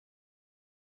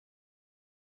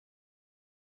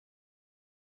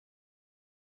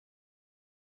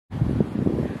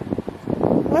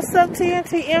What's up,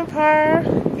 TNT Empire?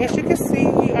 As you can see,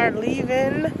 we are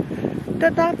leaving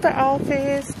the doctor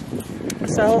office.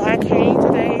 So I came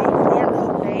today for an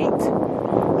update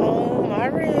on my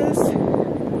wrist.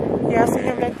 Y'all see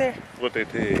him back there? What they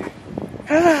tell you?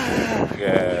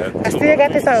 I still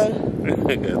got this on.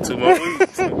 Got 2 more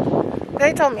weeks.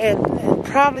 They told me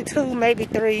probably 2, maybe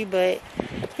 3, but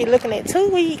he looking at 2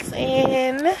 weeks,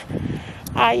 and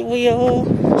I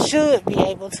should be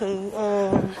able to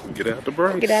get out the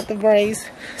brace. Get out the brace.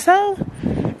 So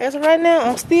as of right now,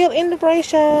 I'm still in the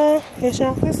brace, y'all. As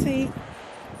y'all can see.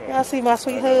 Y'all see my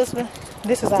sweet husband.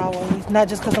 This is always, not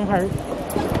just because I'm hurt.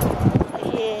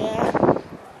 Yeah.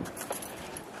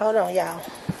 Hold on, y'all.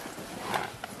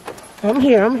 I'm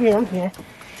here.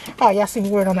 Oh, y'all see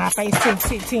word on our face.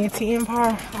 TNT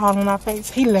Empire. All on our face.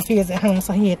 He left his at home,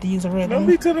 so he had to use a red one. Don't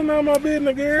be telling all my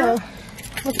business, girl.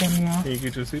 Look at me, y'all. Can you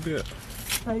get your seatbelt?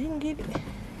 Oh, you can get it.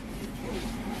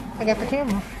 I got the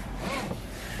camera.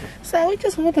 So we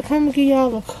just want to come and give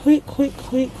y'all a quick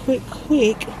little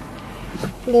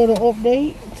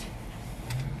update.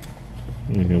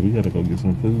 Yeah, we gotta go get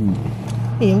some food.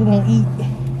 Yeah, we're gonna eat.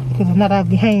 Because if not, I'll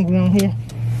be hungry on here.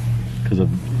 Because if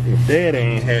Dad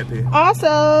ain't happy,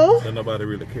 also, then nobody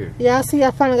really cares. Y'all see,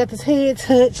 I finally got this head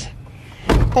touch.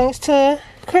 Thanks to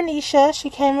Cornisha. She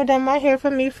came and done my hair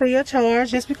for me free of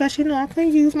charge. Just because she know I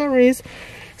couldn't use my wrist.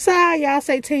 So y'all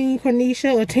say Team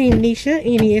Cornisha or Team Nisha,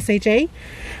 N-E-S-H-A.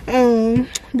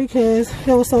 Because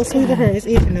that was so sweet of her. It's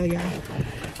easy though, y'all.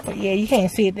 But yeah, you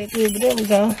can't see it that good, but there we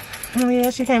go. Oh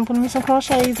yeah, she came put me some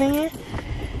crochets in.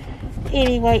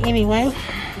 Anyway.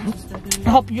 I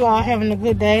hope you all having a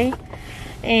good day.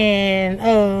 And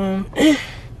I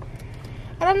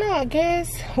don't know, I guess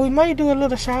we might do a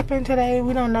little shopping today.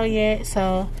 We don't know yet,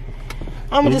 so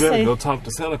I'm gonna just say go talk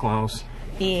to Santa Claus.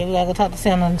 Yeah, we gotta go talk to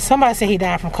Santa. Somebody said he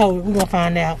died from COVID. We're gonna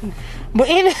find out. But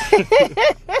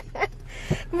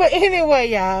anyway,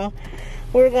 y'all,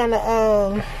 we're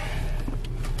gonna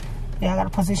yeah, I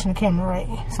gotta position the camera right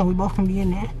so we both can be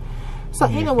in there. So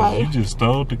anyway, you just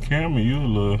stole the camera.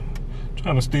 You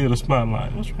trying to steal the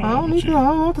spotlight. What's wrong with you? I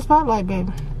don't want the spotlight,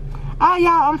 baby. Oh,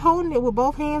 y'all, I'm holding it with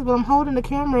both hands, but I'm holding the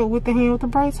camera with the hand with the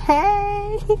brace.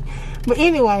 Hey! But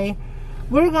anyway,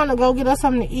 we're gonna go get us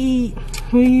something to eat.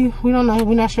 We don't know.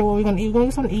 We're not sure what we're gonna eat. We're gonna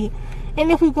get something to eat.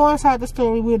 And if we go inside the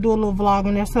store, we'll do a little vlog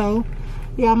in there. So,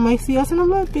 y'all may see us in a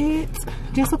little bit.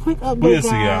 Just a quick update, We'll see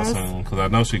y'all soon, because I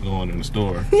know she's going in the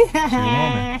store. He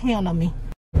don't know me.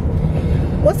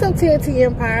 What's up, TNT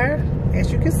Empire?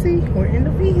 As you can see, we're in the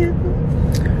vehicle.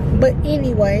 But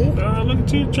anyway, look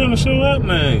at you trying to show out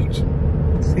names.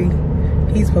 See,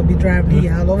 he's supposed to be driving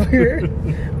y'all over here.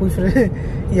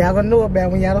 Y'all gonna know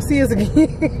about when y'all don't see us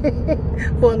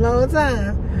again for a long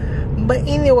time. But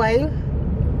anyway,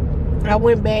 I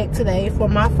went back today for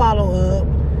my follow-up.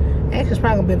 Actually, it's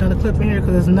probably gonna be another clip in here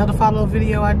because there's another follow-up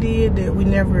video I did that we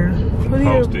never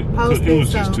posted. It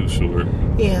was just too short.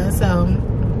 Yeah, so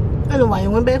anyway, I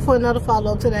went back for another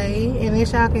follow-up today, and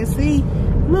as y'all can see,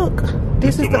 look,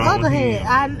 this is the other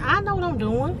hand. I know what I'm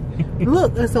doing.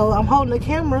 Look, so I'm holding the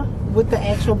camera with the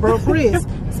actual broke wrist.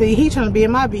 See, he trying to be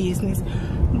in my business.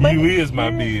 But you is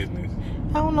my business.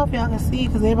 I don't know if y'all can see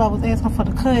because everybody was asking for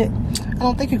the cut. I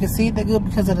don't think you can see it that good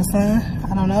because of the sun.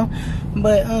 I don't know.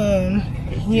 But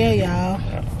yeah, y'all.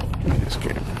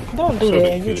 Don't do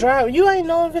that. You drive. You ain't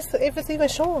know if it's even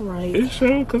showing right. It's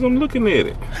showing because I'm looking at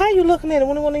it. How you looking at it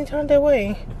when it won't even turn that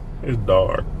way? It's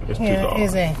dark. It's too dark.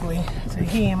 Exactly. So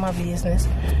he in my business.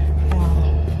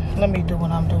 Let me do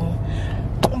what I'm doing.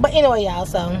 But anyway, y'all,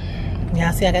 so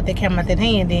y'all see I got that camera at that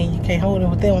hand, then you can't hold it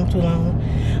with that one too long.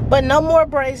 But no more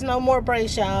brace,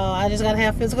 y'all. I just gotta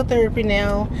have physical therapy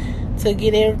now to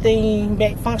get everything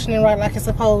back functioning right like it's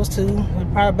supposed to. We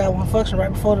probably about one function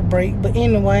right before the break. But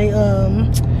anyway,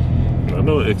 I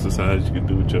know exercise you can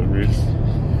do with your wrist.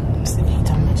 Let's see what he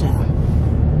talking about, y'all.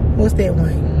 What's that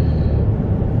one?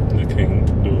 You can't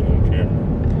do it on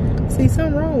camera. See,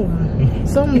 something wrong with him.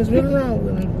 Something is really wrong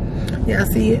with him. Y'all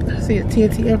see it? See it,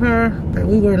 TNT Empire? But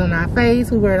we wear it on our face,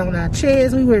 we wear it on our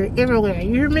chest, we wear it everywhere.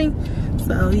 You hear me?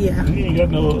 So, yeah. You ain't got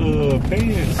no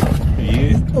pants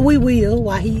yet. We will.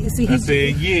 Why he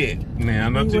said yeah. Now,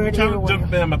 I'm not trying to jump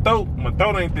down my throat. My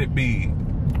throat ain't that big.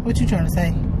 What you trying to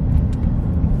say?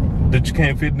 That you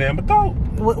can't fit down my throat.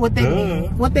 What that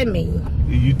mean? What that mean?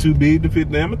 You too big to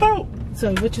fit down my throat.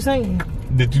 So, what you saying?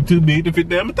 That you too big to fit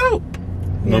down my throat.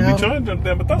 Don't be trying to jump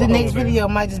down my throat. The next video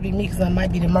might just be me because I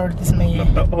might be the murder this man. My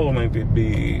throat hole ain't that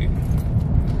big.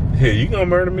 Hell, you gonna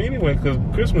murder me anyway because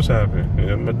Christmas shopping.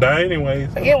 I'm gonna die anyway.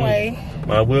 So anyway.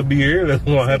 Might well be here. We're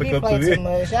gonna have to go through this.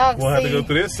 We'll have to go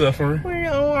through this suffering. We're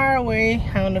on our way.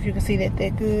 I don't know if you can see that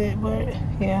good, but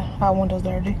yeah, our window's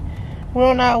dirty. We're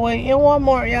on our way in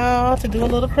Walmart, y'all, to do a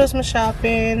little Christmas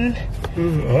shopping. I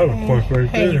have a park right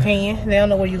Hey, there. you can. They don't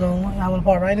know where you're going. I want to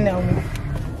park right now.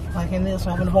 Like in this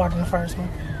one, I'm going to park in the first one.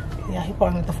 Yeah, he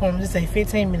parking at the form. Just say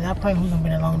 15 minutes. I promise we're going to be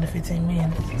there longer than 15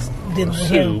 minutes. Dealing with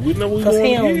him. We know what Because he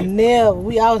we're going to don't get. never,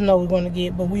 we always know we're going to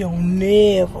get, but we don't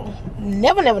never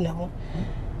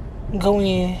go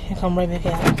in and come right back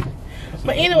out.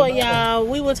 But anyway, y'all,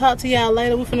 we will talk to y'all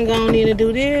later. We're finna go on in and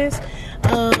do this.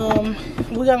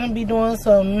 We're gonna be doing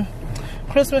some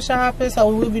Christmas shopping, so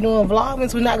we'll be doing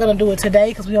vlogmas. We're not gonna do it today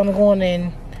because we're gonna go in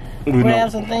and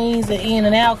grab some things and in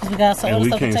and out because we got some other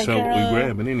stuff to take care of. And we can't show what we're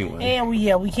grabbing anyway. And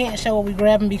we can't show what we're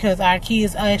grabbing because our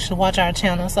kids actually watch our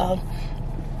channel. So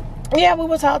yeah, we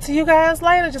will talk to you guys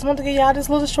later. Just want to give y'all this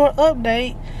little short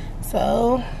update.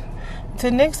 So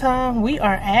till next time, we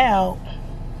are out.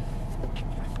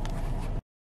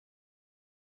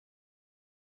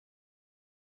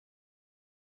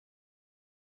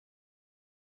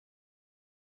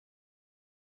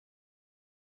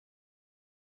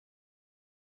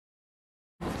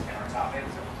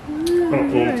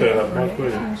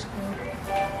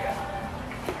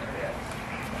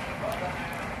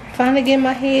 Finally getting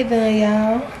my hair done,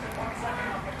 y'all.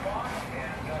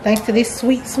 Thanks to this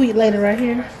sweet lady right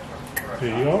here.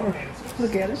 Here you are.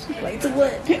 Look at her. She's like,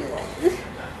 what?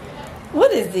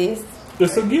 What is this?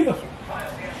 It's a gift.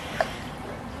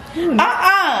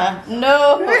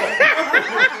 No.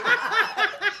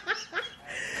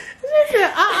 She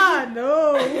said,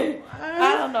 no.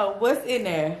 I don't know what's in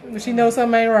there. But she knows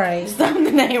something ain't right.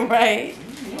 Something ain't right.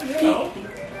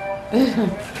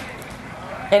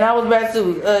 And I was about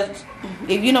to,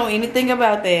 if you know anything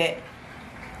about that,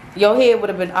 your head would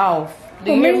have been off.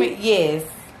 Do you hear me? Yes.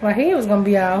 My hair was gonna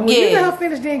be out. Well, Yes. you let her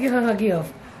finish, then get her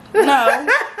gift. No.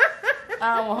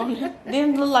 I don't want it.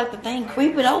 Didn't look like the thing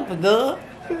creeping open, girl.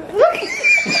 Y'all,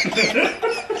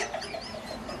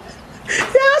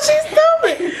 she's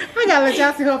stupid. I gotta let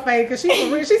y'all see her face because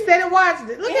she started watching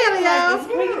it. Look at her, y'all. It's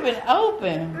creeping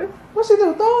open. What she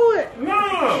do? Throw it.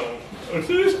 No.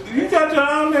 You got your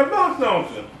eye on that box, don't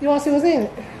you? You want to see what's in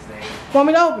it? Want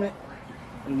me to open it?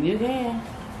 You can.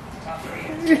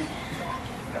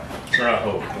 I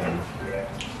hope.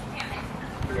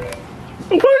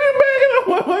 What are you backing up?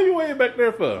 What are you waiting back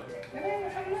there for?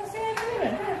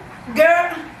 Girl.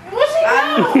 What she I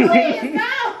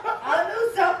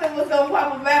knew something was gonna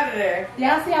pop up out of there.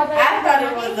 Y'all see how bad I thought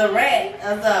it was a rat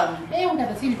or something. Man, we got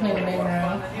the TV playing in the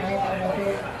background. I ain't thought about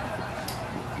that.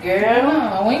 Girl,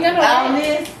 No, we ain't got no on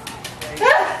this.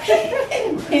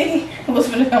 was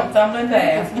finna come tumbling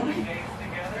down.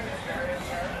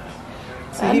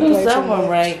 I knew someone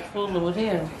right fooling with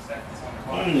him.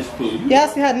 I'm just fooling. Y'all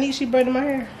see how neat she braided my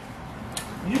hair?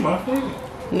 You my friend.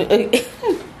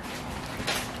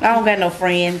 I don't got no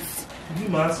friends. You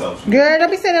my social. Girl,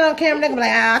 don't be saying that on camera. They gonna be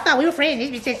like, I thought we were friends.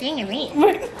 This be just singing me.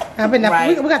 I been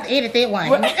Right. we got to edit that one.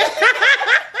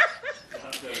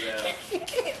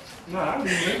 No, I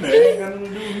didn't in there. Ain't got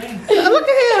nothing to do with me. Look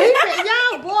at him.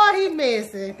 Y'all, boy, he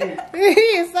messy. He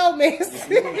is so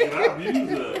messy.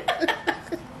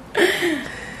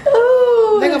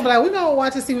 They gonna be like, we gonna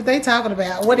watch and see what they talking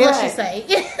about. What else she say?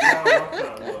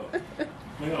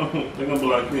 They're gonna be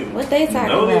like me. What they talking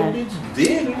No, about? that bitch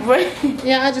did.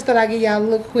 Yeah, I just thought I'd give y'all a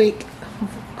little quick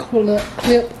clip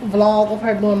vlog of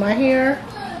her doing my hair.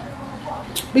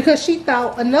 Because she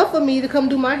thought enough of me to come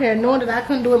do my hair, knowing that I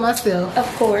couldn't do it myself.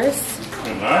 Of course.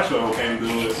 And I sure can't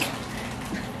do it.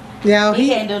 Yeah, He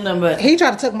can't do nothing but. he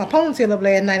tried to tuck my ponytail up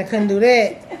last night and couldn't do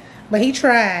that. But he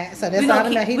tried, so that's all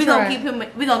that he We tried.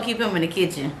 gonna keep him in the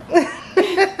kitchen.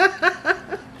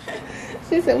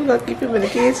 She said we're gonna keep him in the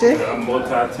kitchen. I'm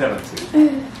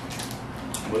multi-talented.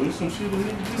 Well, there's some shit in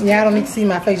here. Y'all don't need to see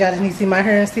my face, y'all just need to see my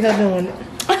hair and see her doing it.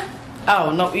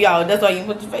 Oh no, y'all! That's why you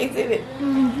put your face in it.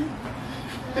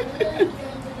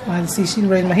 I see she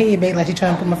raised my head back like she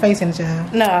trying to put my face in the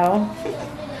child. No.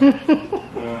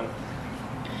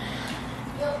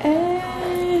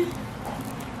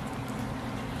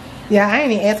 Yeah, I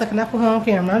ain't even asked her, can I put her on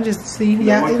camera? I'm just see.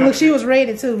 Yeah, look, she was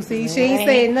ready too. See, she ain't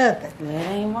saying nothing. That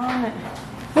ain't want it.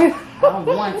 I don't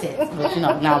want it, but you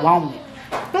know, now want it.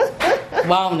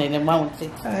 Want it and want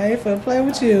it. I ain't finna play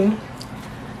with you.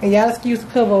 And y'all excuse the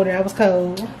cover over there. I was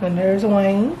cold. My nerves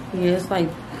wane. Yeah, it's like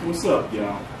What's up,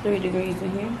 y'all? 3 degrees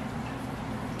in here.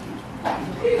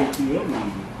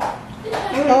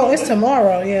 Oh, it's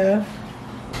tomorrow. Yeah,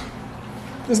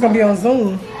 it's gonna be on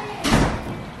Zoom.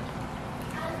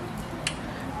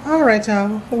 All right,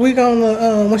 y'all. We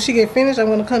gonna when she get finished, I'm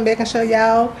gonna come back and show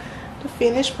y'all the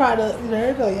finished product.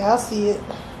 There you go. Y'all see it.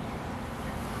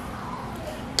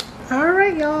 All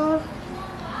right, y'all.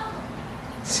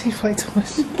 She played too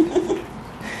much.